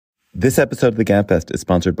This episode of the Gabfest is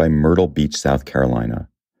sponsored by Myrtle Beach, South Carolina.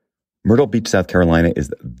 Myrtle Beach, South Carolina is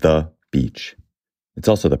the beach. It's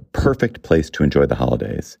also the perfect place to enjoy the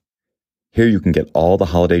holidays. Here you can get all the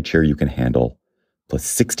holiday cheer you can handle, plus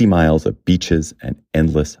 60 miles of beaches and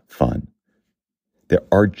endless fun. There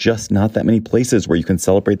are just not that many places where you can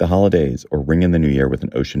celebrate the holidays or ring in the new year with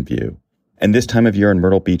an ocean view. And this time of year in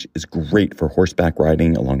Myrtle Beach is great for horseback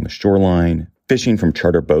riding along the shoreline, fishing from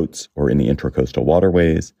charter boats or in the intracoastal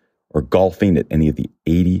waterways, or golfing at any of the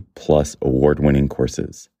 80-plus award-winning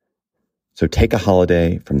courses. So take a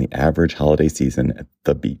holiday from the average holiday season at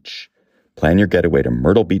the beach. Plan your getaway to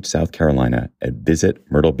Myrtle Beach, South Carolina at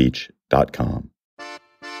visitmyrtlebeach.com.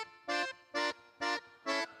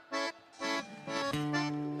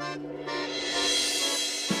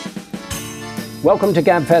 Welcome to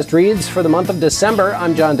Gabfest Reads for the month of December.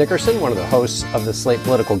 I'm John Dickerson, one of the hosts of the Slate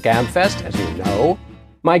Political Gabfest, as you know.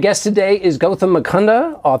 My guest today is Gautam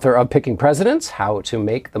Mukunda, author of Picking Presidents, How to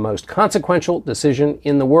Make the Most Consequential Decision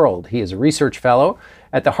in the World. He is a research fellow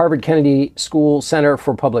at the Harvard Kennedy School Center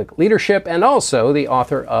for Public Leadership and also the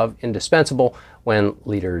author of Indispensable, When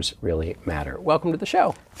Leaders Really Matter. Welcome to the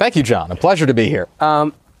show. Thank you, John. A pleasure to be here.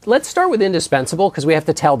 Let's start with Indispensable because we have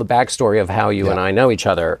to tell the backstory of how you and I know each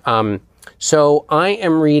other. So I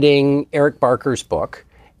am reading Eric Barker's book.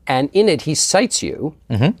 And in it, he cites you,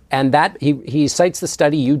 and that he cites the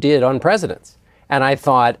study you did on presidents. And I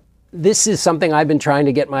thought, this is something I've been trying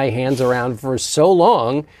to get my hands around for so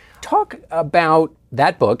long. Talk about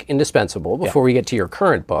that book, Indispensable, before we get to your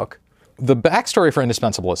current book. The backstory for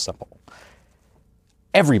Indispensable is simple.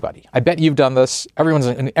 Everybody, I bet you've done this,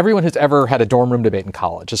 everyone who's ever had a dorm room debate in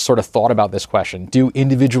college has sort of thought about this question, do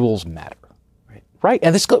individuals matter? Right?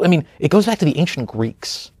 And it goes back to the ancient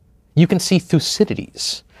Greeks. You can see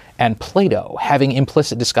Thucydides and Plato having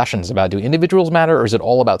implicit discussions about, do individuals matter, or is it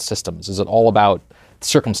all about systems? Is it all about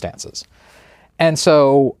circumstances? And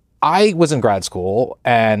so I was in grad school,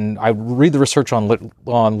 and I read the research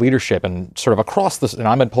on leadership and sort of across this, and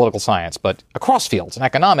I'm in political science, but across fields, in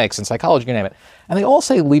economics and psychology, you name it. And they all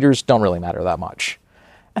say leaders don't really matter that much.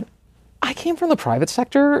 And I came from the private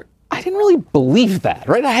sector. I didn't really believe that,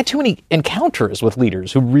 right? I had too many encounters with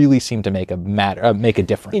leaders who really seemed to make a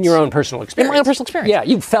difference. In your own personal experience. In my own personal experience. Yeah,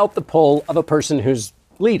 you felt the pull of a person who's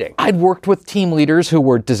leading. I'd worked with team leaders who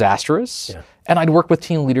were disastrous, and I'd worked with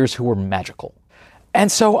team leaders who were magical. And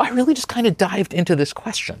so I really just kind of dived into this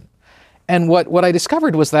question. And what I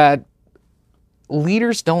discovered was that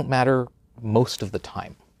leaders don't matter most of the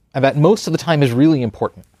time. And that most of the time is really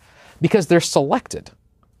important because they're selected.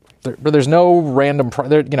 There's no random,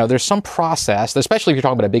 there's some process, especially if you're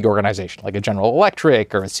talking about a big organization like a General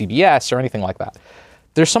Electric or a CBS or anything like that.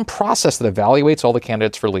 There's some process that evaluates all the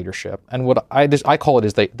candidates for leadership. And what I call it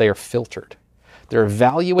is they are filtered. They're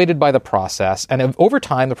evaluated by the process. And over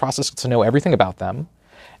time, the process gets to know everything about them.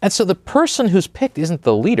 And so the person who's picked isn't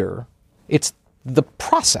the leader. It's the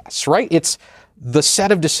process, right? It's the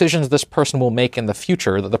set of decisions this person will make in the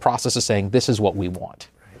future that the process is saying, this is what we want.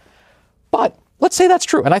 But let's say that's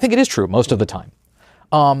true, and I think it is true most of the time.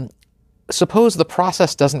 Suppose the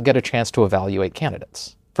process doesn't get a chance to evaluate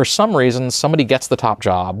candidates. For some reason, somebody gets the top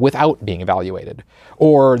job without being evaluated,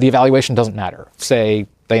 or the evaluation doesn't matter. Say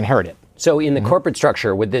they inherit it. So in the corporate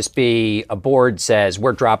structure, would this be a board says,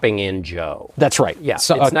 we're dropping in Joe? That's right. Yeah,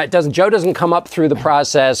 so, Joe doesn't come up through the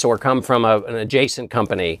process or come from an adjacent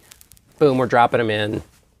company. Boom, we're dropping him in.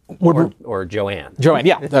 Or Joanne. Joanne,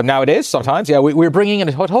 yeah. Now it is sometimes. Yeah, we're bringing in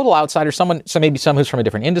a total outsider, maybe someone who's from a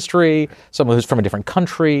different industry, someone who's from a different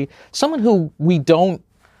country, someone who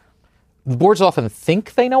the boards often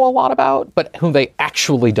think they know a lot about, but whom they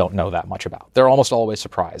actually don't know that much about. They're almost always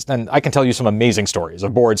surprised. And I can tell you some amazing stories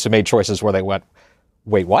of boards who made choices where they went,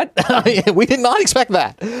 wait, what? We did not expect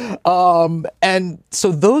that. And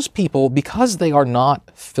so those people, because they are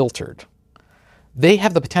not filtered, they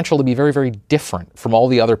have the potential to be very, very different from all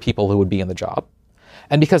the other people who would be in the job.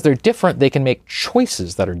 And because they're different, they can make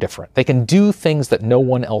choices that are different. They can do things that no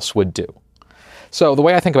one else would do. So the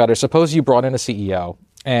way I think about it is, suppose you brought in a CEO,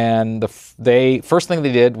 and the first thing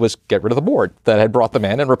they did was get rid of the board that had brought them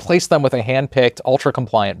in and replace them with a hand-picked,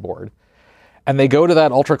 ultra-compliant board. And they go to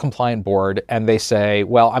that ultra-compliant board and they say,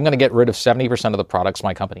 well, I'm going to get rid of 70% of the products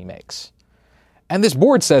my company makes. And this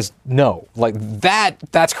board says, no, like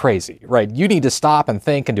that's crazy, right? You need to stop and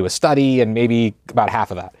think and do a study and maybe about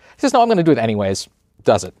half of that. He says, no, I'm going to do it anyways.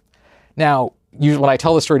 Does it. Now, when I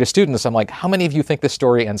tell the story to students, I'm like, how many of you think this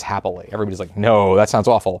story ends happily? Everybody's like, no, that sounds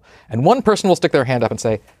awful. And one person will stick their hand up and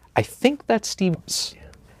say, I think that's Steve's.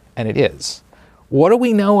 And it is. What do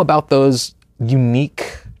we know about those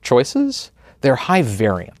unique choices? They're high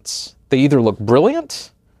variance. They either look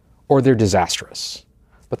brilliant or they're disastrous.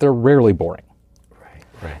 but they're rarely boring.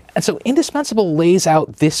 Right. And so Indispensable lays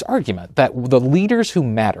out this argument that the leaders who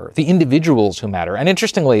matter, the individuals who matter, and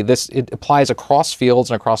interestingly, it applies across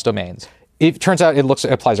fields and across domains. It turns out it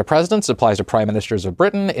applies to presidents, it applies to prime ministers of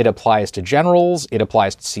Britain, it applies to generals, it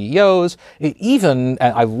applies to CEOs, it even,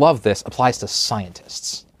 and I love this, applies to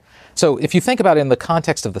scientists. So if you think about it in the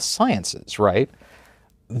context of the sciences, right,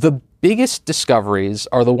 the biggest discoveries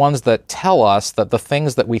are the ones that tell us that the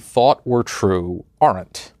things that we thought were true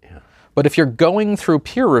aren't. But if you're going through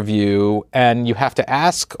peer review and you have to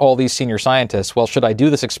ask all these senior scientists, well, should I do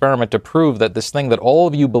this experiment to prove that this thing that all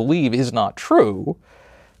of you believe is not true?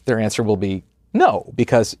 Their answer will be no,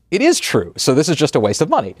 because it is true. So this is just a waste of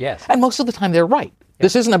money. Yes. And most of the time they're right. Yes.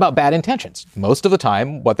 This isn't about bad intentions. Most of the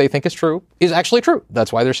time, what they think is true is actually true.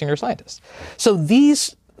 That's why they're senior scientists. So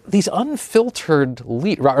these unfiltered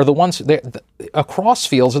are the ones across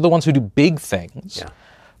fields are the ones who do big things. Yeah.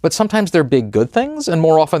 But sometimes they're big good things, and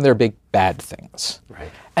more often they're big bad things. Right.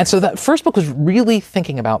 And so that first book was really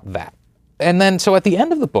thinking about that. And then, so at the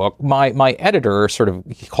end of the book, my editor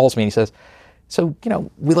he calls me and he says, so,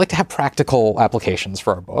 we like to have practical applications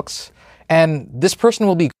for our books. And this person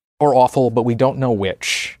will be good or awful, but we don't know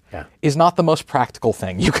which, is not the most practical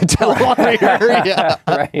thing you could tell a reader. Yeah.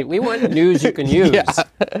 Right. We want news you can use. Yeah.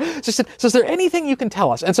 So is there anything you can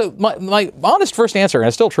tell us? And so my honest first answer, and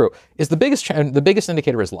it's still true, is the biggest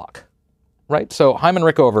indicator is luck. Right? So Hyman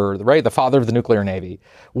Rickover, right, the father of the nuclear navy,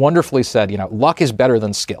 wonderfully said, luck is better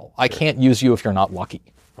than skill. I can't use you if you're not lucky.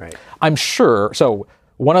 Right. I'm sure. So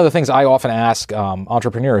one of the things I often ask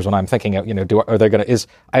entrepreneurs when I'm thinking, I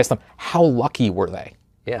ask them, how lucky were they?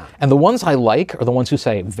 Yeah. And the ones I like are the ones who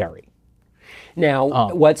say very.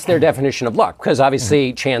 Now, what's their definition of luck? Because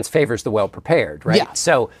obviously chance favors the well-prepared, right? Yeah.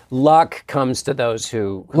 So luck comes to those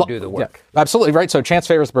who do the work. Yeah, absolutely, right? So chance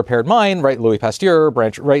favors the prepared mind, right? Louis Pasteur,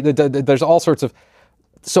 Branch, right? There's all sorts of...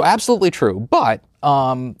 So absolutely true. But,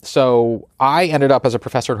 so I ended up as a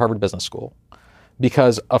professor at Harvard Business School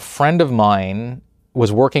because a friend of mine was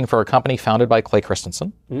working for a company founded by Clay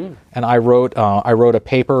Christensen, and I wrote a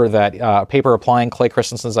paper applying Clay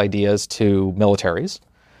Christensen's ideas to militaries,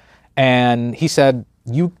 and he said,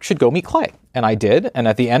 you should go meet Clay, and I did. And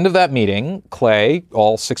at the end of that meeting, Clay,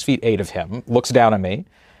 all 6'8" of him, looks down at me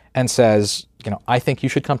and says, I think you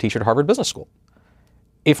should come teach at Harvard Business School.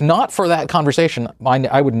 If not for that conversation,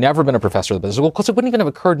 I would never have been a professor of the business school because it wouldn't even have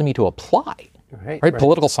occurred to me to apply. Right?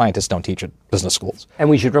 Political scientists don't teach at business schools. And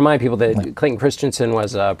we should remind people that Clayton Christensen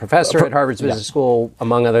was a professor at Harvard's Business School,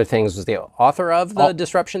 among other things, was the author of the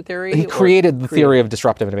disruption theory. He created the theory of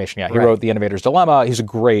disruptive innovation. Yeah, he wrote The Innovator's Dilemma. He's a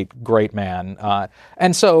great, great man.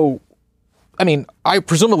 And so, I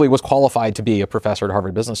presumably was qualified to be a professor at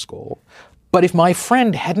Harvard Business School. But if my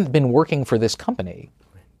friend hadn't been working for this company,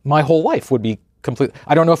 my whole life would be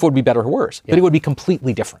I don't know if it would be better or worse, but it would be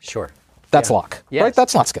completely different. Sure. That's luck, right?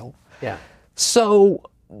 That's not skill. Yeah. So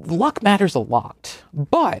luck matters a lot.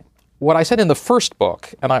 But what I said in the first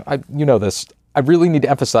book, and I this, I really need to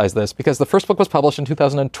emphasize this because the first book was published in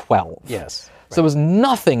 2012. Yes. So there was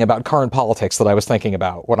nothing about current politics that I was thinking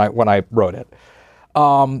about when I wrote it.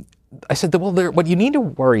 I said that, what you need to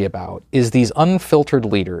worry about is these unfiltered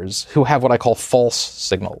leaders who have what I call false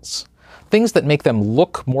signals. Things that make them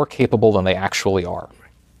look more capable than they actually are.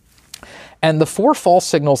 And the 4 false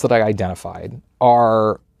signals that I identified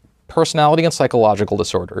are personality and psychological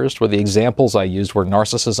disorders, where the examples I used were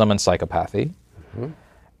narcissism and psychopathy,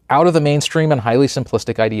 out of the mainstream and highly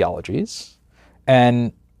simplistic ideologies,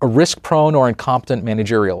 and a risk-prone or incompetent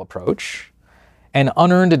managerial approach, and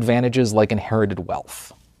unearned advantages like inherited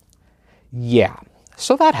wealth. Yeah.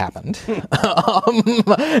 So that happened. And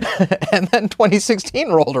then 2016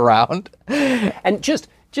 rolled around. And just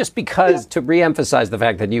because, to reemphasize the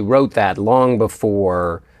fact that you wrote that long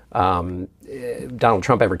before Donald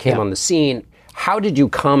Trump ever came on the scene, how did you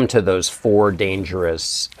come to those 4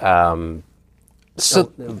 dangerous parts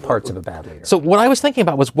of a bad leader? So what I was thinking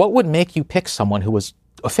about was what would make you pick someone who was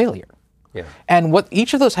a failure? Yeah. And what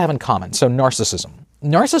each of those have in common. So narcissism.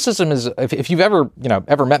 Narcissism is, if you've ever met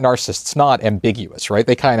narcissists, it's not ambiguous, right?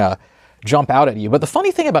 They kind of jump out at you. But the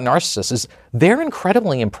funny thing about narcissists is they're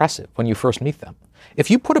incredibly impressive when you first meet them. If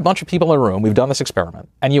you put a bunch of people in a room, we've done this experiment,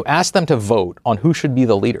 and you ask them to vote on who should be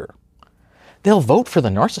the leader, they'll vote for the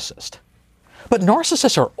narcissist. But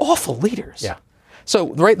narcissists are awful leaders. Yeah.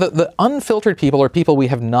 So, right, the unfiltered people are people we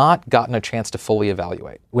have not gotten a chance to fully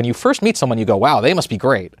evaluate. When you first meet someone, you go, wow, they must be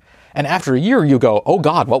great. And after a year, you go, oh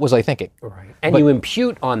God, what was I thinking? Right. And you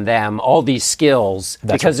impute on them all these skills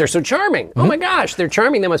because they're so charming. Mm-hmm. Oh my gosh, they're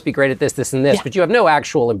charming. They must be great at this, this, and this. Yeah. But you have no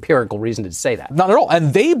actual empirical reason to say that. Not at all.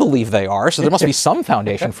 And they believe they are, so there must be some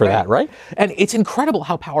foundation for that, right? And it's incredible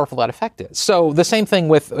how powerful that effect is. So the same thing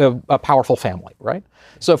with a powerful family, right?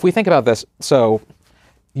 So if we think about this, so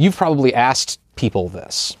you've probably asked people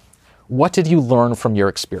this. What did you learn from your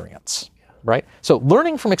experience? Right? So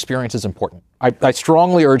learning from experience is important. I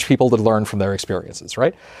strongly urge people to learn from their experiences,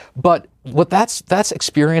 right? But that's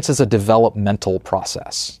experience is a developmental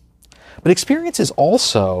process. But experience is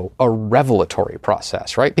also a revelatory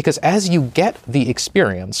process, right? Because as you get the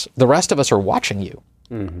experience, the rest of us are watching you.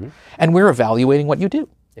 Mm-hmm. And we're evaluating what you do.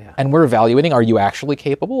 Yeah. And we're evaluating, are you actually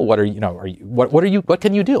capable? What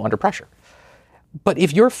can you do under pressure? But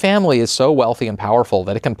if your family is so wealthy and powerful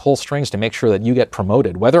that it can pull strings to make sure that you get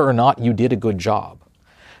promoted, whether or not you did a good job,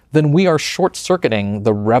 then we are short-circuiting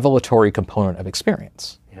the revelatory component of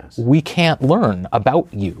experience. Yes. We can't learn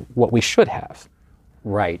about you what we should have.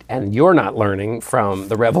 Right, and you're not learning from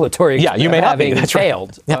the revelatory experience. You may not be. That's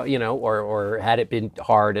failed, right. Or had it been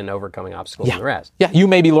hard and overcoming obstacles and the rest. Yeah, you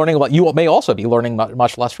may be learning about. You may also be learning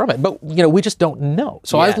much less from it, but we just don't know.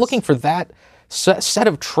 So I was looking for that set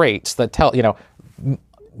of traits that tell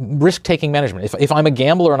risk-taking management. If I'm a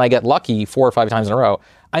gambler and I get lucky 4 or 5 times in a row,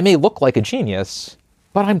 I may look like a genius,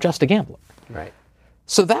 but I'm just a gambler. Right.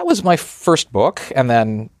 So that was my first book, and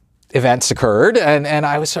then events occurred, and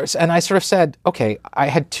I sort of said, okay, I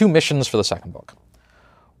had 2 missions for the second book.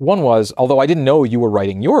 One was, although I didn't know you were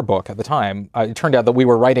writing your book at the time, it turned out that we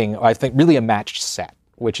were writing, I think, really a matched set,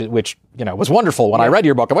 which was wonderful. When I read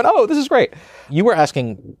your book, I went, oh, this is great. You were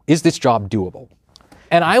asking, is this job doable?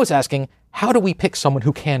 And I was asking, how do we pick someone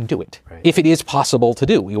who can do it? Right. If it is possible to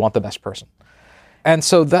do, we want the best person. And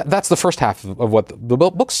so that's the first half of what the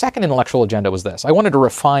book's second intellectual agenda was this. I wanted to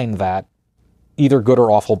refine that, either good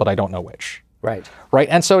or awful, but I don't know which. Right. Right.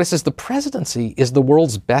 And so it says the presidency is the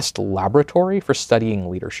world's best laboratory for studying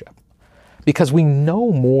leadership. Because we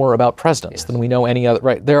know more about presidents than we know any other,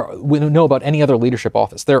 right? We know about any other leadership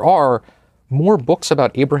office. There are more books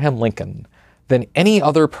about Abraham Lincoln than any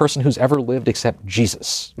other person who's ever lived except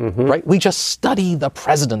Jesus, right? We just study the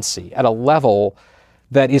presidency at a level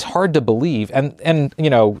that is hard to believe. And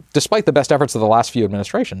despite the best efforts of the last few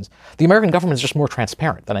administrations, the American government is just more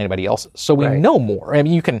transparent than anybody else's. So we know more. I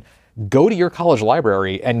mean, you can go to your college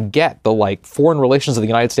library and get the foreign relations of the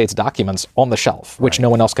United States documents on the shelf, which no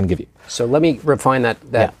one else can give you. So let me refine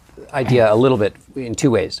that idea a little bit in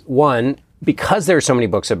 2 ways. One, because there are so many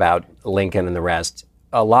books about Lincoln and the rest,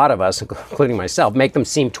 a lot of us, including myself, make them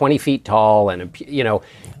seem 20 feet tall, and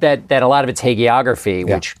that a lot of it's hagiography,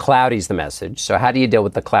 which cloudies the message. So how do you deal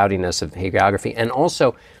with the cloudiness of hagiography? And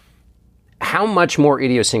also, how much more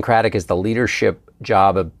idiosyncratic is the leadership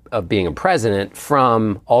job of being a president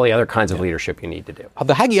from all the other kinds of leadership you need to do?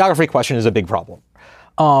 The hagiography question is a big problem.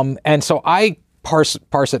 And so I parse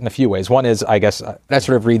it in a few ways. One is, I guess, I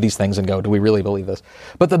sort of read these things and go, do we really believe this?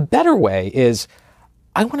 But the better way is,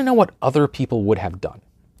 I want to know what other people would have done.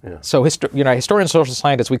 Yeah. So, historians and social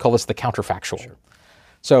scientists, we call this the counterfactual. Sure.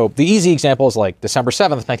 So the easy example is December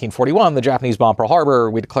 7th, 1941, the Japanese bomb Pearl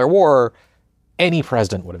Harbor, we declare war. Any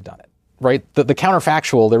president would have done it, right? The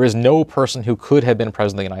counterfactual, there is no person who could have been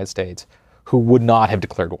president of the United States who would not have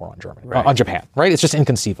declared war on Germany, on Japan, right? It's just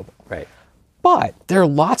inconceivable. Right. But there are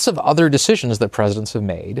lots of other decisions that presidents have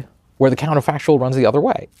made where the counterfactual runs the other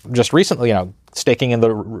way. Just recently, staking in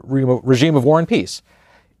the regime of war and peace.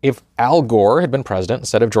 If Al Gore had been president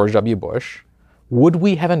instead of George W. Bush, would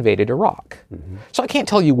we have invaded Iraq? Mm-hmm. So I can't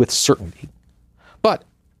tell you with certainty, but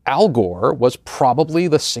Al Gore was probably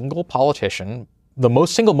the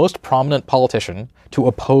most prominent politician to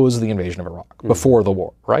oppose the invasion of Iraq before the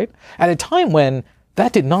war, right? At a time when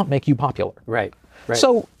that did not make you popular. Right.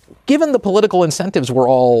 So given the political incentives were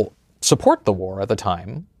all support the war at the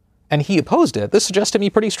time, and he opposed it, this suggests to me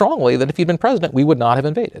pretty strongly that if he'd been president, we would not have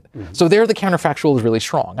invaded. Mm-hmm. So there, the counterfactual is really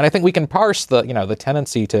strong. And I think we can parse the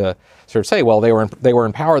tendency to sort of say, well, they were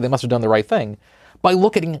in power, they must have done the right thing, by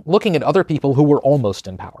looking at other people who were almost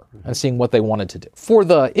in power and seeing what they wanted to do. For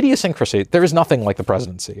the idiosyncrasy, there is nothing like the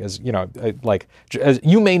presidency. As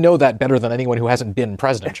you may know that better than anyone who hasn't been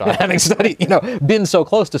president, John, having studied, been so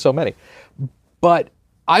close to so many. But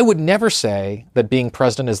I would never say that being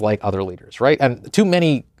president is like other leaders, right? And too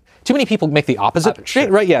many people make the opposite,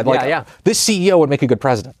 right? Yeah, this CEO would make a good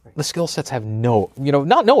president. The skill sets have not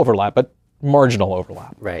no overlap, but marginal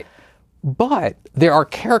overlap. Right. But there are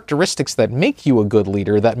characteristics that make you a good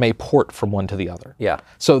leader that may port from one to the other. Yeah.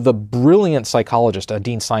 So the brilliant psychologist,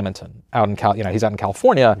 Dean Simonton, he's out in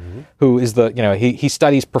California, who is he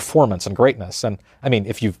studies performance and greatness. And I mean,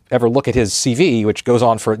 if you've ever look at his CV, which goes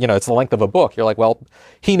on for, it's the length of a book, you're like, well,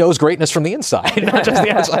 he knows greatness from the inside, not just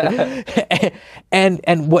the outside.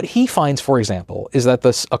 and what he finds, for example, is that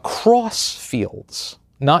across fields,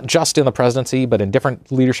 not just in the presidency, but in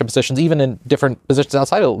different leadership positions, even in different positions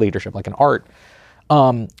outside of leadership, like in art,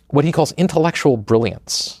 what he calls intellectual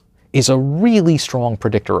brilliance is a really strong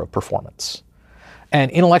predictor of performance.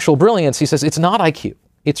 And intellectual brilliance, he says, it's not IQ.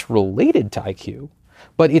 It's related to IQ,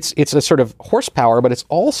 but it's a sort of horsepower, but it's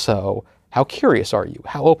also how curious are you,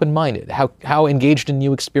 how open-minded, how engaged in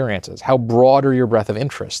new experiences, how broad are your breadth of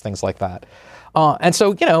interest, things like that. And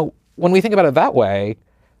so, when we think about it that way,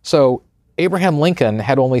 so Abraham Lincoln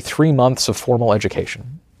had only 3 months of formal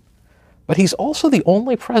education, but he's also the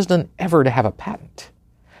only president ever to have a patent,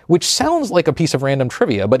 which sounds like a piece of random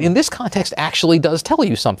trivia, but in this context actually does tell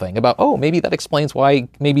you something about, maybe that explains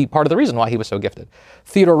maybe part of the reason why he was so gifted.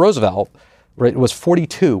 Theodore Roosevelt was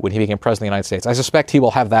 42 when he became president of the United States. I suspect he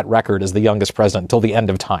will have that record as the youngest president until the end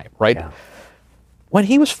of time, right? Yeah. When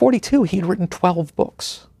he was 42, he had written 12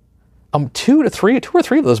 books. 2 or 3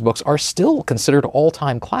 of those books are still considered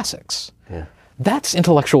all-time classics. Yeah. That's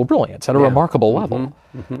intellectual brilliance at a remarkable level.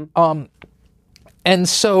 And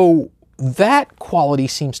so that quality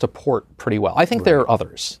seems to port pretty well. I think there are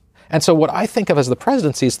others. And so what I think of as the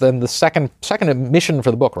presidency is then the second mission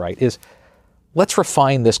for the book, right, is let's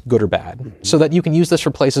refine this good or bad so that you can use this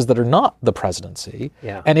for places that are not the presidency.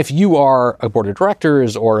 Yeah. And if you are a board of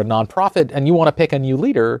directors or a nonprofit and you want to pick a new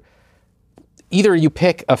leader, either you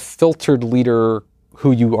pick a filtered leader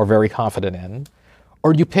who you are very confident in,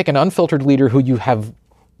 or you pick an unfiltered leader who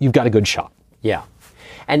you've got a good shot. Yeah.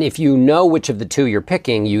 And if you know which of the two you're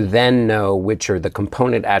picking, you then know which are the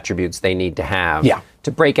component attributes they need to have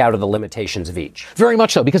to break out of the limitations of each. Very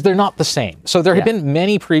much so, because they're not the same. So there have been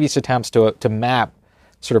many previous attempts to map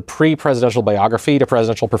sort of pre-presidential biography to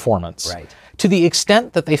presidential performance. Right. To the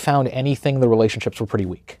extent that they found anything, the relationships were pretty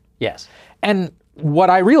weak. Yes. And what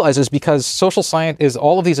I realize is because social science is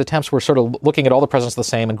all of these attempts were sort of looking at all the presidents the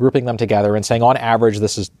same and grouping them together and saying on average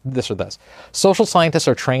this is this or this. Social scientists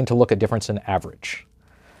are trained to look at difference in average.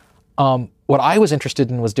 What I was interested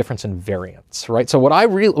in was difference in variance, right? So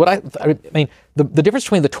the difference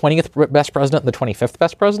between the 20th best president and the 25th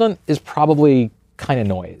best president is probably kind of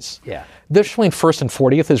noise. Yeah. The difference between first and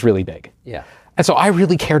 40th is really big. Yeah. And so I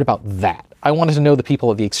really cared about that. I wanted to know the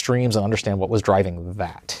people at the extremes and understand what was driving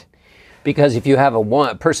that. Because if you have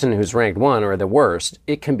a person who's ranked 1 or the worst,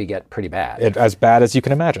 it can get pretty bad. As bad as you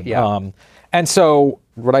can imagine. Yeah. And so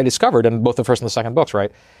what I discovered in both the first and the second books,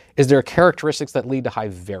 right, is there are characteristics that lead to high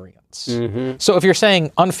variance. Mm-hmm. So if you're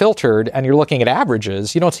saying unfiltered and you're looking at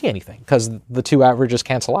averages, you don't see anything because the two averages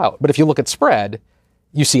cancel out. But if you look at spread,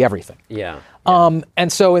 you see everything. Yeah.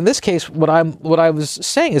 And so in this case, what I was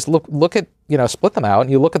saying is look at, split them out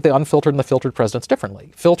and you look at the unfiltered and the filtered presidents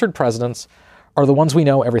differently. Filtered presidents are the ones we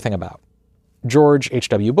know everything about. George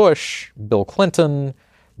H.W. Bush, Bill Clinton.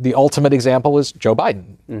 The ultimate example is Joe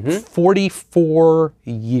Biden. Mm-hmm. 44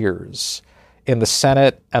 years in the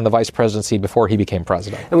Senate and the vice presidency before he became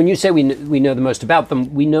president. And when you say we know the most about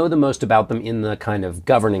them, we know the most about them in the kind of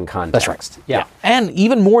governing context. That's right. Yeah. And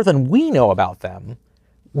even more than we know about them,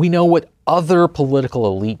 we know what other political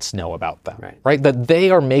elites know about them. Right? That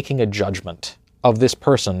they are making a judgment of this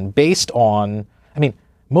person based on,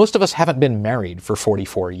 most of us haven't been married for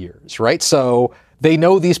 44 years, right? So they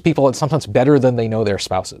know these people and sometimes better than they know their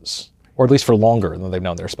spouses, or at least for longer than they've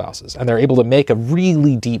known their spouses. And they're able to make a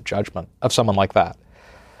really deep judgment of someone like that.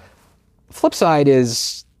 Flip side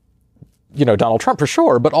is, Donald Trump for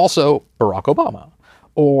sure, but also Barack Obama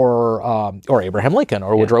or Abraham Lincoln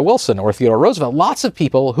or Woodrow Wilson or Theodore Roosevelt. Lots of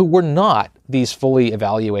people who were not these fully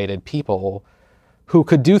evaluated people who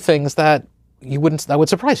could do things that would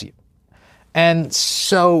surprise you. And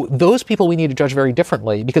so those people we need to judge very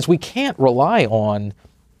differently because we can't rely on,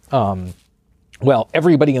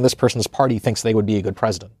 everybody in this person's party thinks they would be a good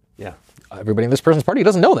president. Yeah. Everybody in this person's party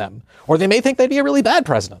doesn't know them, or they may think they'd be a really bad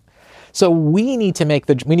president. So we need to make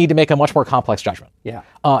a much more complex judgment. Yeah.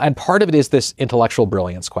 And part of it is this intellectual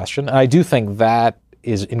brilliance question. And I do think that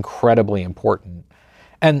is incredibly important.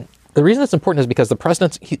 And the reason it's important is because the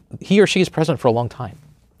president, he or she is president for a long time.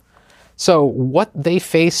 So what they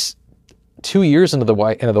face 2 years in the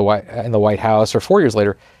White House or 4 years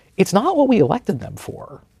later, it's not what we elected them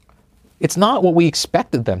for. It's not what we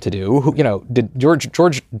expected them to do.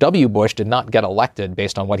 George W. Bush did not get elected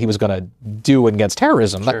based on what he was going to do against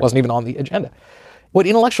terrorism. Sure. That wasn't even on the agenda. What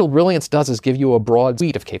intellectual brilliance does is give you a broad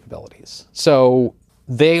suite of capabilities. So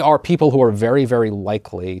they are people who are very, very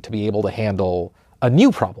likely to be able to handle a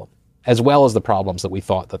new problem, as well as the problems that we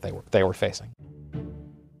thought that they were facing.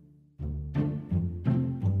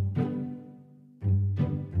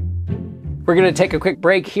 We're going to take a quick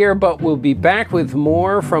break here, but we'll be back with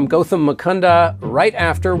more from Gautam Mukunda right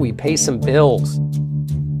after we pay some bills.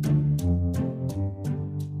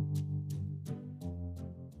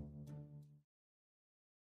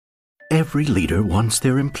 Every leader wants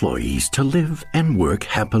their employees to live and work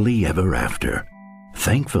happily ever after.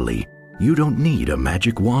 Thankfully, you don't need a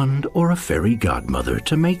magic wand or a fairy godmother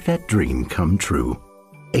to make that dream come true.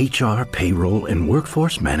 HR, payroll, and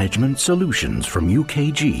workforce management solutions from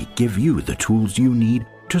UKG give you the tools you need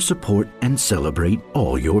to support and celebrate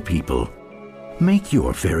all your people. Make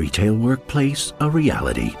your fairy tale workplace a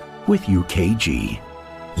reality with UKG.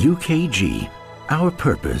 UKG, our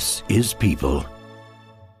purpose is people.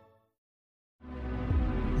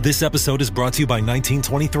 This episode is brought to you by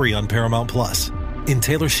 1923 on Paramount+. In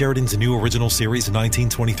Taylor Sheridan's new original series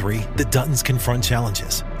 1923, the Duttons confront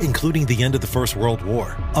challenges, including the end of the First World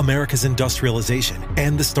War, America's industrialization,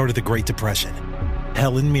 and the start of the Great Depression.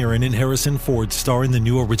 Helen Mirren and Harrison Ford star in the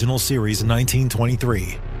new original series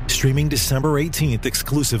 1923, streaming December 18th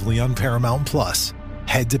exclusively on Paramount+.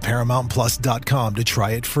 Head to ParamountPlus.com to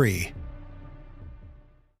try it free.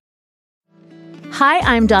 Hi,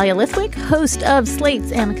 I'm Dahlia Lithwick, host of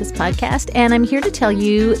Slate's Amicus podcast, and I'm here to tell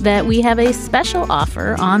you that we have a special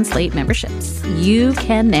offer on Slate memberships. You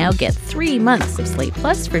can now get 3 months of Slate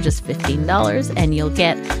Plus for just $15, and you'll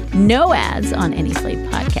get no ads on any Slate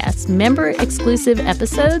podcasts, member-exclusive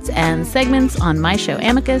episodes and segments on my show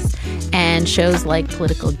Amicus, and shows like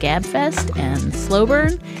Political Gabfest and Slow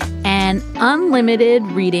Burn, and unlimited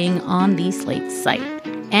reading on the Slate site.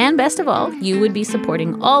 And best of all, you would be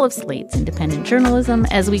supporting all of Slate's independent journalism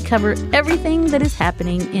as we cover everything that is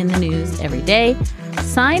happening in the news every day.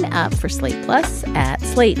 Sign up for Slate Plus at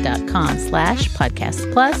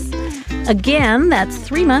slate.com/podcast plus. Again, that's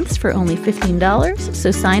 3 months for only $15.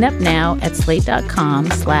 So sign up now at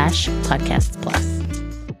slate.com/podcasts plus.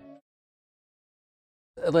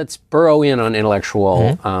 Let's burrow in on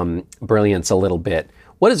intellectual brilliance a little bit.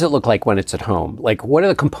 What does it look like when it's at home? Like, what are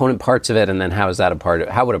the component parts of it, and then how is that a part of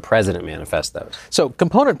it? How would a president manifest those? So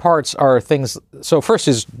component parts are things. So first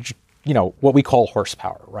is, what we call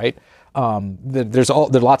horsepower, right? There's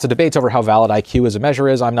lots of debates over how valid IQ as a measure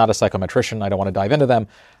is. I'm not a psychometrician. I don't want to dive into them.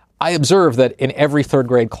 I observe that in every third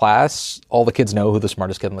grade class, all the kids know who the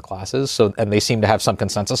smartest kid in the class is. So, and they seem to have some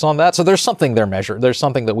consensus on that. So there's something they're measured. There's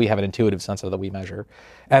something that we have an intuitive sense of that we measure,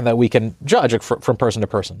 and that we can judge from person to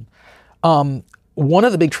person. One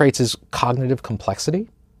of the big traits is cognitive complexity.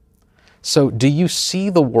 So do you see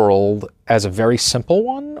the world as a very simple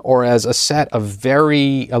one, or as a set of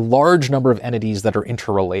a large number of entities that are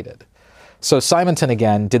interrelated? So Simonton,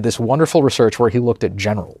 again, did this wonderful research where he looked at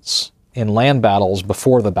generals in land battles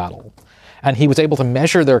before the battle. And he was able to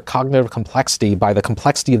measure their cognitive complexity by the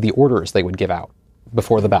complexity of the orders they would give out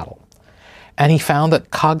before the battle. And he found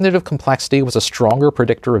that cognitive complexity was a stronger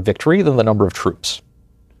predictor of victory than the number of troops.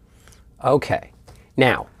 Okay.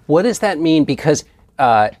 Now, what does that mean? Because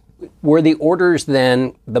were the orders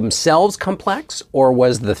then themselves complex, or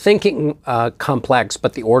was the thinking complex,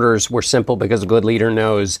 but the orders were simple because a good leader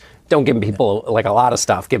knows, don't give people like a lot of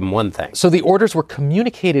stuff, give them one thing. So the orders were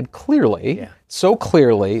communicated clearly, so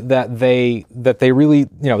clearly that they really,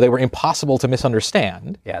 they were impossible to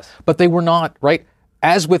misunderstand. Yes. But they were not, right?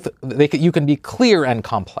 As with, you can be clear and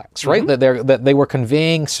complex, right? That they were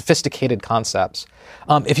conveying sophisticated concepts.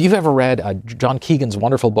 If you've ever read John Keegan's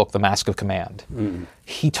wonderful book, The Mask of Command,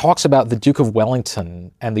 he talks about the Duke of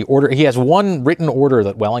Wellington and the order. He has one written order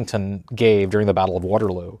that Wellington gave during the Battle of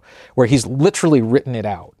Waterloo, where he's literally written it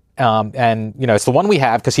out. And it's the one we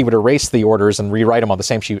have because he would erase the orders and rewrite them on the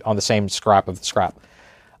same sheet, on the same scrap of the scrap.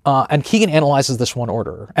 And Keegan analyzes this one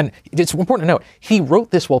order. And it's important to note, he wrote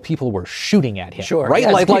this while people were shooting at him. Sure. Right?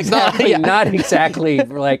 Yes, exactly. Not exactly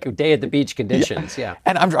like day at the beach conditions. Yeah.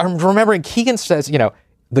 And I'm remembering Keegan says,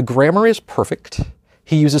 the grammar is perfect.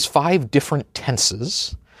 He uses 5 different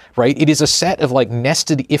tenses, right? It is a set of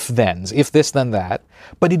nested if-thens, if this, then that.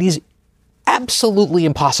 But it is absolutely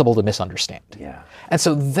impossible to misunderstand. Yeah. And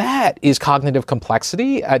so that is cognitive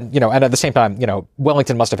complexity. And, and at the same time,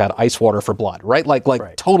 Wellington must have had ice water for blood, right? Like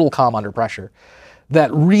total calm under pressure.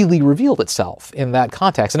 That really revealed itself in that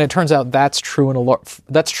context. And it turns out that's true in a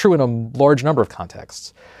large number of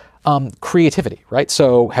contexts. Creativity, right?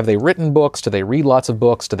 So have they written books? Do they read lots of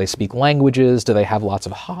books? Do they speak languages? Do they have lots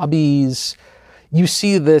of hobbies? You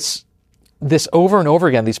see this over and over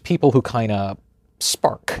again, these people who kind of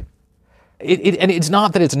spark. And it's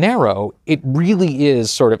not that it's narrow. It really is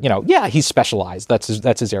sort of, he's specialized. That's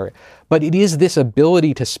his area. But it is this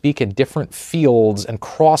ability to speak in different fields and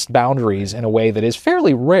cross boundaries in a way that is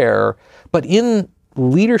fairly rare, but in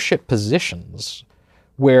leadership positions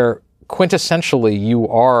where quintessentially you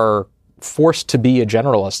are forced to be a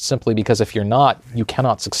generalist simply because if you're not, you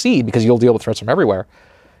cannot succeed because you'll deal with threats from everywhere.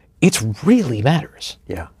 It really matters.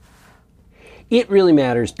 Yeah. It really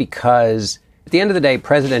matters because at the end of the day,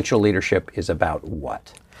 presidential leadership is about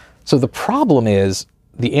what? So the problem is,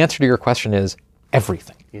 the answer to your question is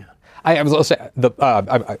everything. Yeah.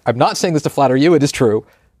 I'm not saying this to flatter you, it is true.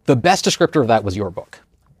 The best descriptor of that was your book,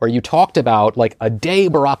 where you talked about like a day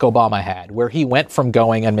Barack Obama had, where he went from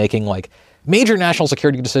going and making like major national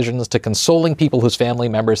security decisions to consoling people whose family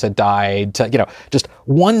members had died to, just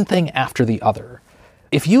one thing after the other.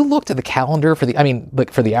 If you looked at the calendar for the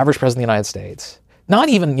average president of the United States, not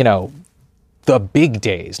even, the big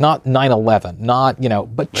days, not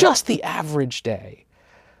 9/11, but just the average day,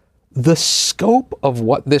 the scope of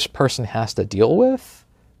what this person has to deal with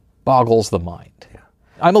boggles the mind. Yeah.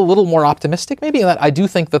 I'm a little more optimistic maybe in that I do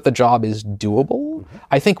think that the job is doable. Mm-hmm.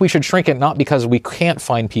 I think we should shrink it not because we can't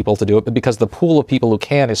find people to do it, but because the pool of people who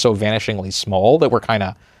can is so vanishingly small that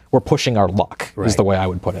we're pushing our luck, is the way I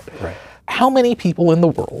would put it. Right. How many people in the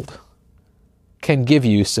world can give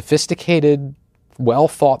you sophisticated, well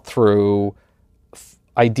thought through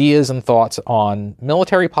ideas and thoughts on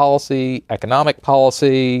military policy, economic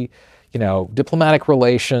policy, diplomatic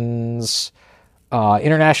relations,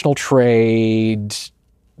 international trade,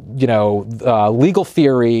 legal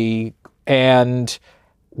theory, and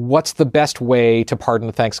what's the best way to pardon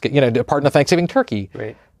a Thanksgiving turkey?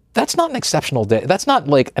 Right. That's not an exceptional day. That's not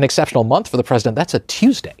like an exceptional month for the president. That's a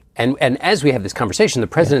Tuesday. And as we have this conversation, the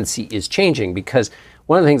presidency is changing because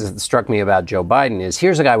one of the things that struck me about Joe Biden is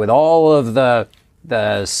here's a guy with all of the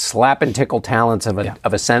slap and tickle talents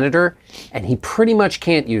of a senator, and he pretty much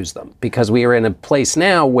can't use them because we are in a place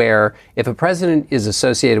now where if a president is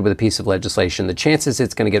associated with a piece of legislation, the chances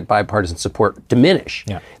it's going to get bipartisan support diminish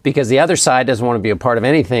because the other side doesn't want to be a part of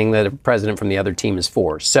anything that a president from the other team is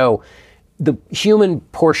for. So the human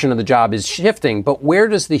portion of the job is shifting, but where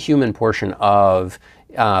does the human portion of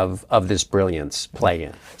this brilliance play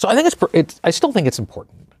in? So I think I still think it's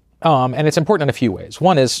important. And it's important in a few ways.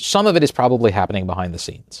 One is some of it is probably happening behind the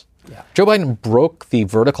scenes. Yeah. Joe Biden broke the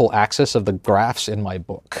vertical axis of the graphs in my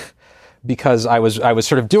book because I was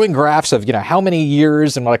sort of doing graphs of, how many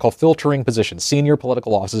years in what I call filtering positions, senior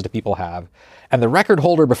political offices do people have. And the record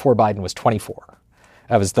holder before Biden was 24.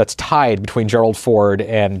 That's tied between Gerald Ford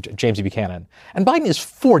and James E. Buchanan. And Biden is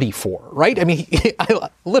 44, right? I mean, I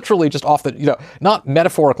literally just off the, not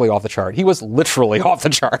metaphorically off the chart. He was literally off the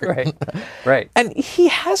chart. Right. And he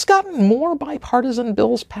has gotten more bipartisan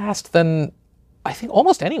bills passed than I think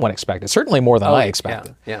almost anyone expected. Certainly more than I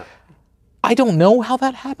expected. Yeah. I don't know how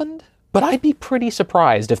that happened, but I'd be pretty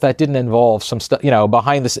surprised if that didn't involve some stuff,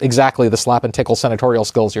 behind this, exactly the slap and tickle senatorial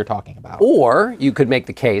skills you're talking about. Or you could make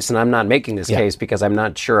the case, and I'm not making this case because I'm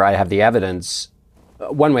not sure I have the evidence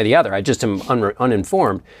one way or the other. I just am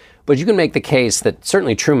uninformed. But you can make the case that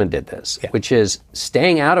certainly Truman did this, which is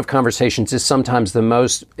staying out of conversations is sometimes the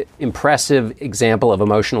most impressive example of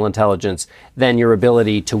emotional intelligence than your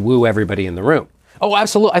ability to woo everybody in the room. Oh,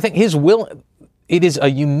 absolutely. I think his will... It is a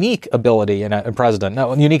unique ability in a president.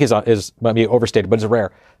 No, unique is might be overstated, but it's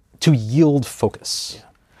rare to yield focus,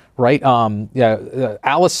 right?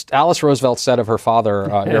 Alice Roosevelt said of her father,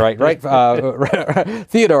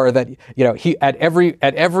 Theodore, that he at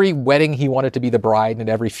every wedding he wanted to be the bride, and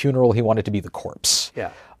at every funeral he wanted to be the corpse.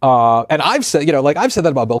 Yeah. And I've said that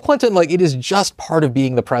about Bill Clinton. Like it is just part of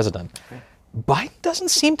being the president. Biden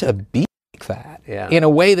doesn't seem to be like that in a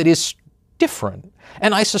way that is different,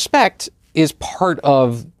 and I suspect is part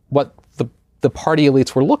of what the party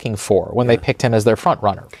elites were looking for when they picked him as their front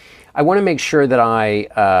runner. I want to make sure that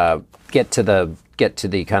I get to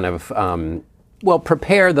the kind of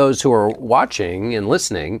prepare those who are watching and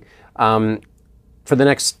listening for the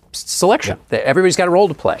next selection. Everybody's got a role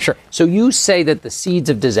to play. Sure. So you say that the seeds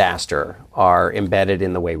of disaster are embedded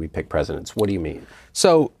in the way we pick presidents. What do you mean?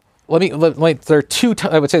 So there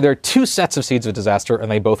are two sets of seeds of disaster, and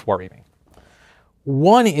they both worry me.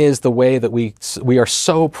 One is the way that we are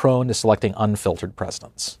so prone to selecting unfiltered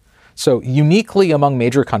presidents. So uniquely among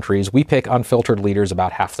major countries, we pick unfiltered leaders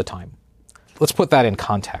about half the time. Let's put that in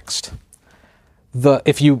context.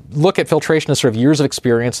 If you look at filtration as sort of years of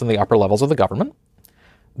experience in the upper levels of the government,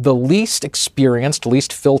 the least experienced,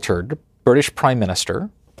 least filtered British prime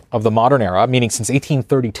minister of the modern era, meaning since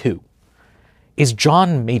 1832, is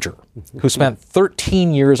John Major, who spent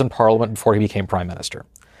 13 years in Parliament before he became prime minister.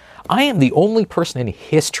 I am the only person in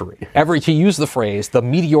history ever to use the phrase, the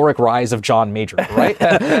meteoric rise of John Major, right?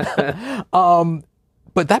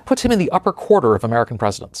 But that puts him in the upper quarter of American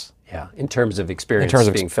presidents. Yeah, in terms of experience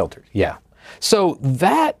being filtered. Yeah. So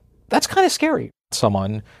that's kind of scary.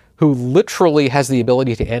 Someone who literally has the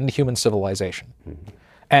ability to end human civilization. Mm-hmm.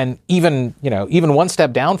 And even one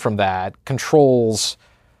step down from that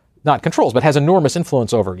but has enormous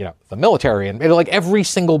influence over, the military and like every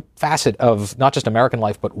single facet of not just American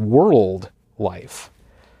life, but world life.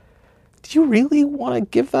 Do you really want to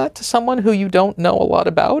give that to someone who you don't know a lot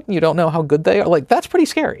about and you don't know how good they are? Like, that's pretty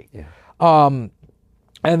scary. Yeah.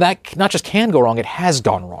 And that not just can go wrong, it has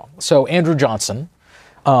gone wrong. So Andrew Johnson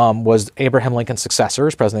was Abraham Lincoln's successor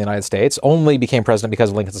as president of the United States, only became president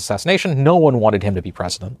because of Lincoln's assassination. No one wanted him to be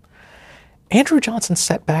president. Andrew Johnson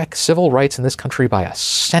set back civil rights in this country by a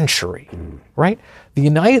century, right?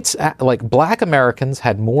 Black Americans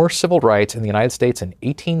had more civil rights in the United States in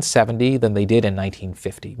 1870 than they did in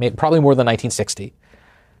 1950, probably more than 1960.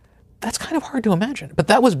 That's kind of hard to imagine. But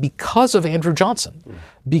that was because of Andrew Johnson.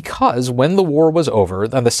 Because when the war was over,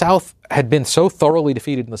 and the South had been so thoroughly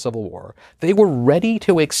defeated in the Civil War, they were ready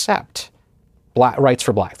to accept rights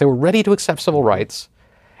for blacks. They were ready to accept civil rights.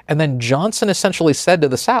 And then Johnson essentially said to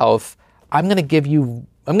the South, I'm going to give you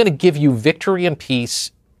victory and peace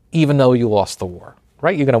even though you lost the war.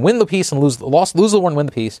 Right? You're going to win the peace and lose the war and win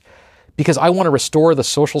the peace because I want to restore the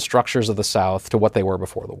social structures of the South to what they were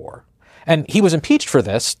before the war. And he was impeached for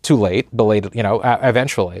this, belated,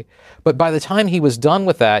 eventually. But by the time he was done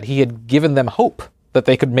with that, he had given them hope that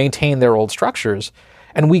they could maintain their old structures.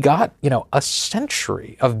 And we got, a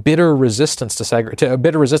century of bitter resistance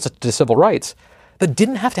to civil rights that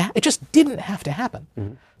didn't have to it just didn't have to happen.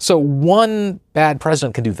 Mm-hmm. So one bad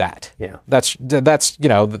president can do that. Yeah. That's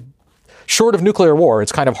short of nuclear war,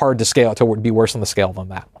 it's kind of hard to scale to be worse on the scale than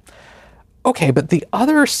that. Okay, but the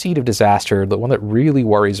other seed of disaster, the one that really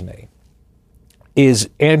worries me, is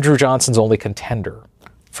Andrew Johnson's only contender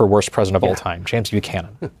for worst president of all time, James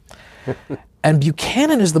Buchanan. And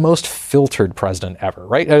Buchanan is the most filtered president ever,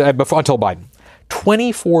 right? Until Biden.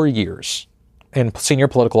 24 years in senior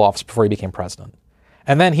political office before he became president.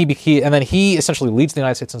 And then he essentially leads the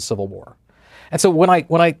United States in civil war. And so when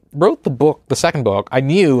I wrote the second book, I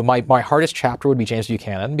knew my hardest chapter would be James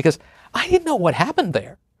Buchanan because I didn't know what happened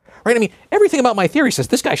there. Right? I mean, everything about my theory says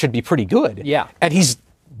this guy should be pretty good. Yeah. And he's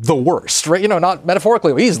the worst, right? Not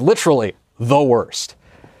metaphorically, he's literally the worst.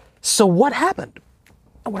 So what happened?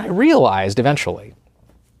 What I realized eventually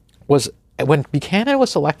was when Buchanan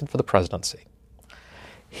was selected for the presidency,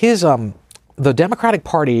 the Democratic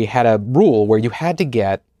Party had a rule where you had to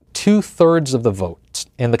get 2/3 of the votes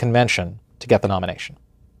in the convention to get the nomination.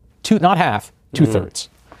 Not half, 2/3.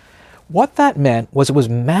 What that meant was it was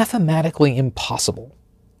mathematically impossible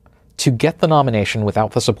to get the nomination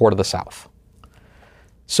without the support of the South.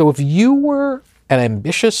 So if you were an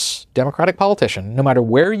ambitious Democratic politician, no matter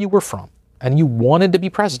where you were from, and you wanted to be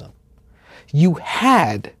president, you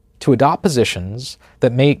had to adopt positions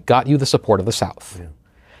that got you the support of the South. Yeah.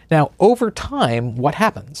 Now, over time, what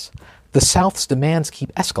happens? The South's demands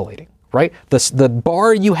keep escalating, right? The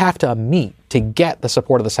bar you have to meet to get the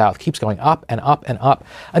support of the South keeps going up and up and up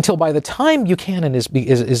until by the time Buchanan is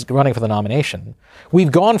running for the nomination,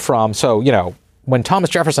 we've gone from, when Thomas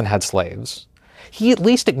Jefferson had slaves, he at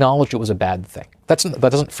least acknowledged it was a bad thing. That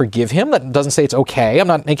doesn't forgive him. That doesn't say it's okay. I'm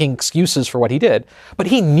not making excuses for what he did, but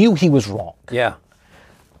he knew he was wrong. Yeah.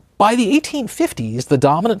 By the 1850s, the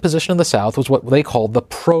dominant position in the South was what they called the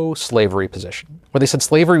pro-slavery position, where they said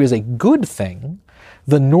slavery was a good thing.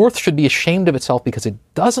 The North should be ashamed of itself because it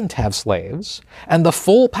doesn't have slaves, and the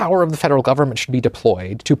full power of the federal government should be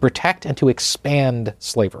deployed to protect and to expand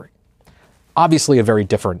slavery. Obviously, a very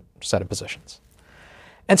different set of positions.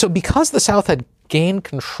 And so because the South had gained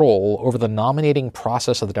control over the nominating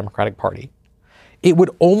process of the Democratic Party, it would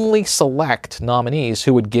only select nominees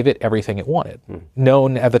who would give it everything it wanted,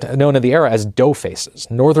 known in the era as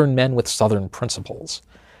doughfaces, Northern men with Southern principles.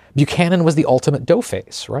 Buchanan was the ultimate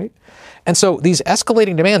doughface, right? And so these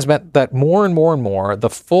escalating demands meant that more and more and more, the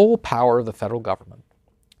full power of the federal government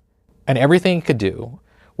and everything it could do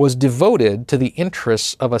was devoted to the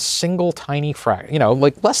interests of a single tiny fraction,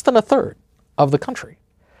 less than a third of the country.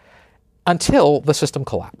 Until the system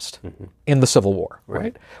collapsed in the Civil War,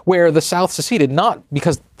 right? Where the South seceded, not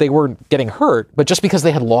because they were getting hurt, but just because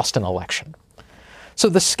they had lost an election. So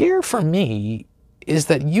the scare for me is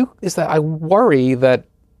that I worry that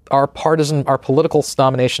our political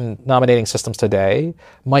nominating systems today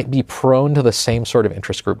might be prone to the same sort of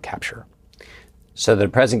interest group capture. So the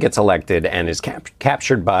president gets elected and is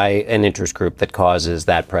captured by an interest group that causes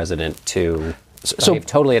that president to So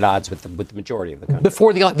totally at odds with the majority of the country.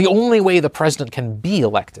 Before the only way the president can be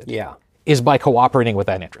elected is by cooperating with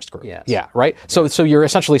that interest group. Yes. Yeah, right? So you're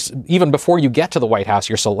essentially, even before you get to the White House,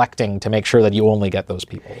 you're selecting to make sure that you only get those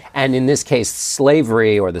people. And in this case,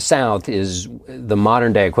 slavery or the South is the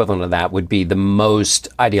modern day equivalent of that would be the most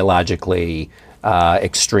ideologically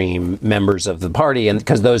extreme members of the party, and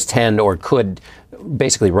because those tend or could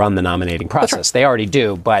basically run the nominating process. Right. They already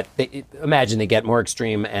do, but imagine they get more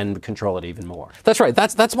extreme and control it even more. That's right.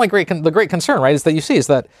 That's the great concern, right? Is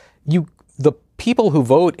that the people who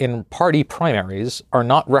vote in party primaries are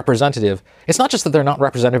not representative. It's not just that they're not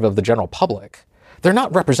representative of the general public. They're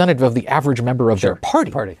not representative of the average member of their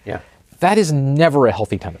party. Yeah. That is never a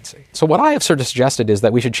healthy tendency. So what I have sort of suggested is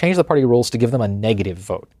that we should change the party rules to give them a negative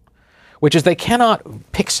vote, which is they cannot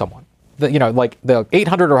pick someone. Like the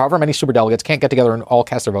 800 or however many superdelegates can't get together and all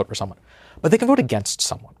cast their vote for someone. But they can vote against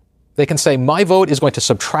someone. They can say, my vote is going to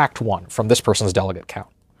subtract one from this person's delegate count.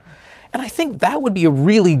 And I think that would be a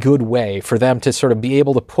really good way for them to sort of be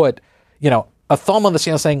able to put, a thumb on the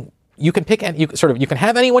scale saying, you can pick, you can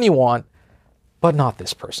have anyone you want, but not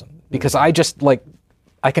this person. Because I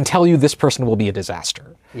can tell you this person will be a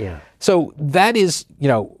disaster. Yeah. So that is,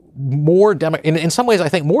 more in some ways, I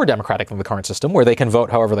think more democratic than the current system, where they can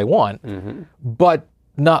vote however they want, but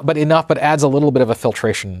adds a little bit of a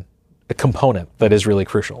filtration component that is really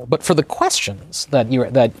crucial. But for the questions that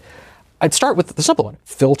I'd start with the simple one: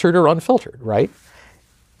 filtered or unfiltered, right?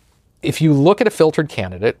 If you look at a filtered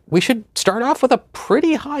candidate, we should start off with a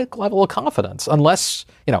pretty high level of confidence, unless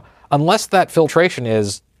that filtration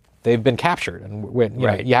is they've been captured, and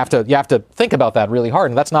you have to think about that really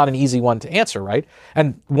hard, and that's not an easy one to answer, right?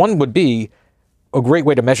 And one would be a great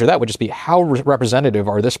way to measure that would just be how representative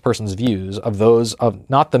are this person's views of those of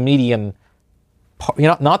not the median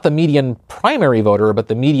primary voter, but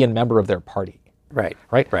the median member of their party. Right.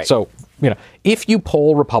 So, if you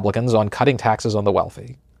poll Republicans on cutting taxes on the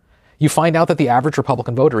wealthy, you find out that the average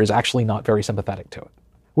Republican voter is actually not very sympathetic to it,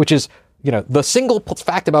 which is, the single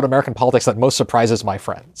fact about American politics that most surprises my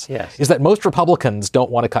friends is that most Republicans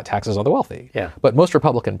don't want to cut taxes on the wealthy. Yeah. But most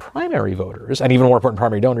Republican primary voters, and even more important,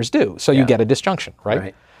 primary donors do. So you get a disjunction,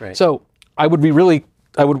 right? Right. So I would drill in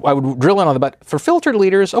on the, but for filtered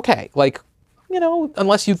leaders, okay,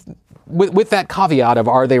 unless you've, with that caveat of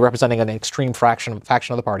are they representing an extreme faction of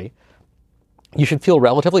the party, you should feel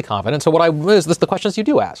relatively confident. So the questions you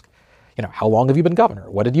do ask. How long have you been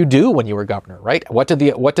governor? What did you do when you were governor, right? What did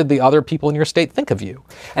the other people in your state think of you?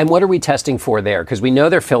 And what are we testing for there? Because we know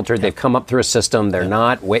they're filtered. They've come up through a system. They're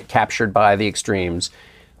not captured by the extremes.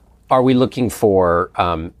 Are we looking for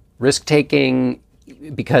risk-taking?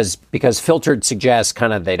 Because filtered suggests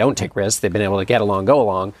kind of they don't take risks. They've been able to get along, go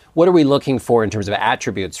along. What are we looking for in terms of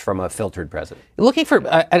attributes from a filtered president? Looking for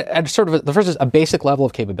the first is a basic level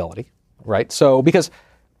of capability, right? So because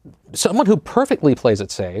someone who perfectly plays it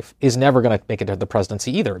safe is never going to make it to the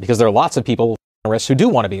presidency either, because there are lots of people who do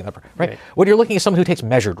want to be in the right. What you're looking at is someone who takes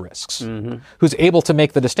measured risks, who's able to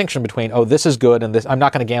make the distinction between, this is good and this, I'm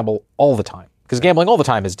not going to gamble all the time, because gambling all the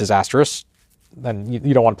time is disastrous. Then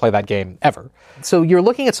you don't want to play that game ever. So you're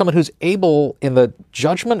looking at someone who's able, in the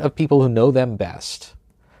judgment of people who know them best,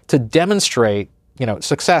 to demonstrate,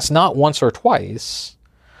 success not once or twice,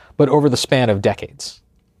 but over the span of decades.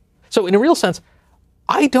 So in a real sense,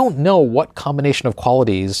 I don't know what combination of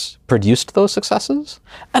qualities produced those successes,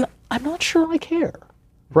 and I'm not sure I care,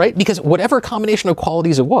 right? Because whatever combination of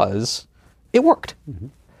qualities it was, it worked.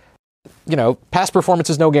 Past performance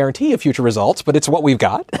is no guarantee of future results, but it's what we've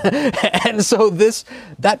got. And so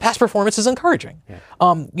that past performance is encouraging.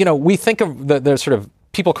 Yeah. We think of the sort of,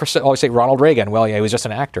 people always say Ronald Reagan, well, yeah, he was just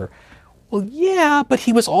an actor. Well, yeah, but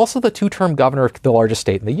he was also the two-term governor of the largest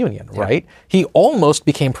state in the Union, right? He almost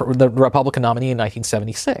became the Republican nominee in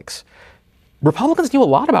 1976. Republicans knew a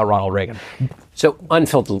lot about Ronald Reagan. So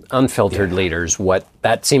unfiltered leaders,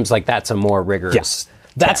 that seems like that's a more rigorous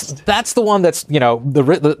test. That's the one that's,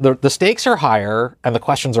 the stakes are higher and the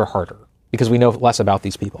questions are harder because we know less about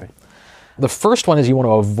these people. Right. The first one is you want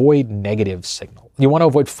to avoid negative signal. You want to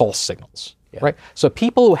avoid false signals. Yeah. Right. So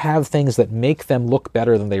people who have things that make them look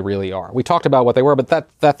better than they really are. We talked about what they were, but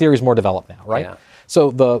that theory is more developed now, right? Yeah.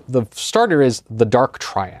 So the starter is the dark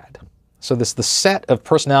triad. So the set of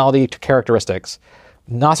personality characteristics: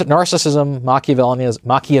 narcissism,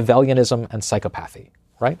 Machiavellianism, and psychopathy.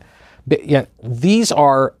 Right. But, these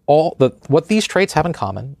are what these traits have in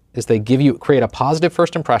common is they create a positive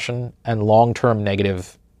first impression and long-term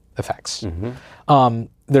negative effects.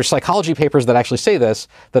 There's psychology papers that actually say this,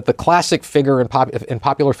 that the classic figure in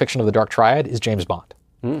popular fiction of the dark triad is James Bond.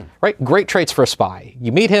 Right? Great traits for a spy.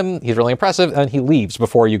 You meet him, he's really impressive, and he leaves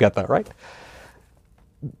before you get there, right?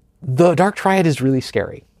 The dark triad is really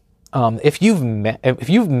scary. If you've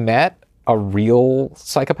met a real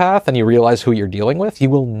psychopath and you realize who you're dealing with, you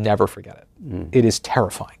will never forget it. It is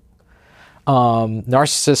terrifying.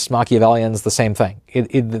 Narcissists, Machiavellians, the same thing.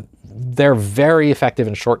 They're very effective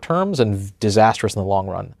in short terms and disastrous in the long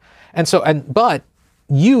run. But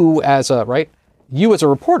you as a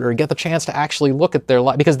reporter get the chance to actually look at their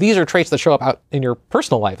life, because these are traits that show up out in your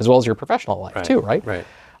personal life as well as your professional life too, right? Right.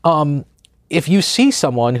 If you see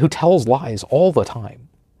someone who tells lies all the time,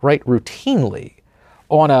 right, routinely,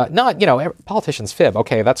 on politicians fib,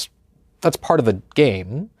 okay, that's part of the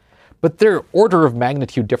game, but there are order of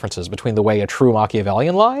magnitude differences between the way a true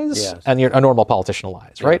Machiavellian lies and a normal politician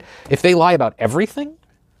lies, right? If they lie about everything,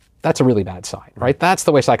 that's a really bad sign, right? That's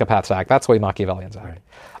the way psychopaths act. That's the way Machiavellians act.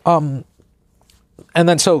 And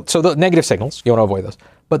then so the negative signals, you want to avoid those.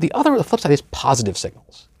 But the flip side is positive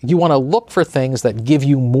signals. You want to look for things that give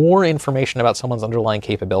you more information about someone's underlying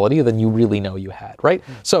capability than you really know you had, right?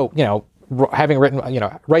 So,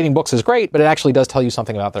 writing books is great, but it actually does tell you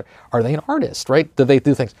something about are they an artist, right? Do they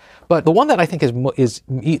do things? But the one that I think is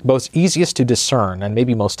most easiest to discern and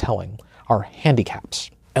maybe most telling are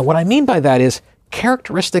handicaps. And what I mean by that is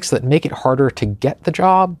characteristics that make it harder to get the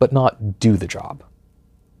job, but not do the job.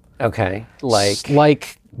 Okay,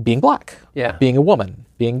 like being black, being a woman,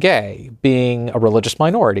 being gay, being a religious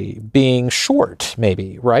minority, being short,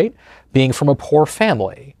 maybe, right? Being from a poor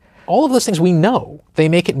family. All of those things we know, they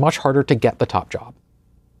make it much harder to get the top job.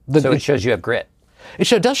 So it shows you have grit.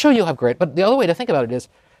 It does show you have grit, but the other way to think about it is,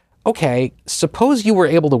 okay, suppose you were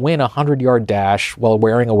able to win a 100-yard dash while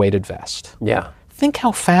wearing a weighted vest. Yeah. Think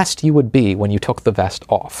how fast you would be when you took the vest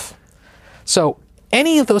off. So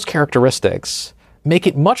any of those characteristics make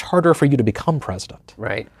it much harder for you to become president.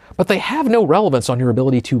 Right. But they have no relevance on your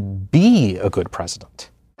ability to be a good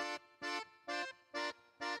president.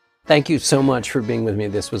 Thank you so much for being with me.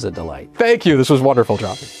 This was a delight. Thank you. This was wonderful,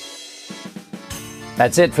 John.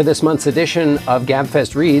 That's it for this month's edition of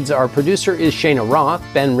Gabfest Reads. Our producer is Cheyna Roth.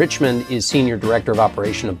 Ben Richmond is Senior Director of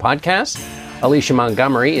Operation and Podcasts. Alicia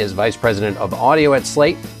Montgomery is Vice President of Audio at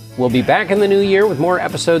Slate. We'll be back in the new year with more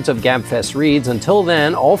episodes of Gabfest Reads. Until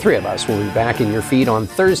then, all three of us will be back in your feed on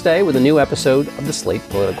Thursday with a new episode of the Slate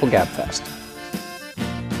Political Gabfest.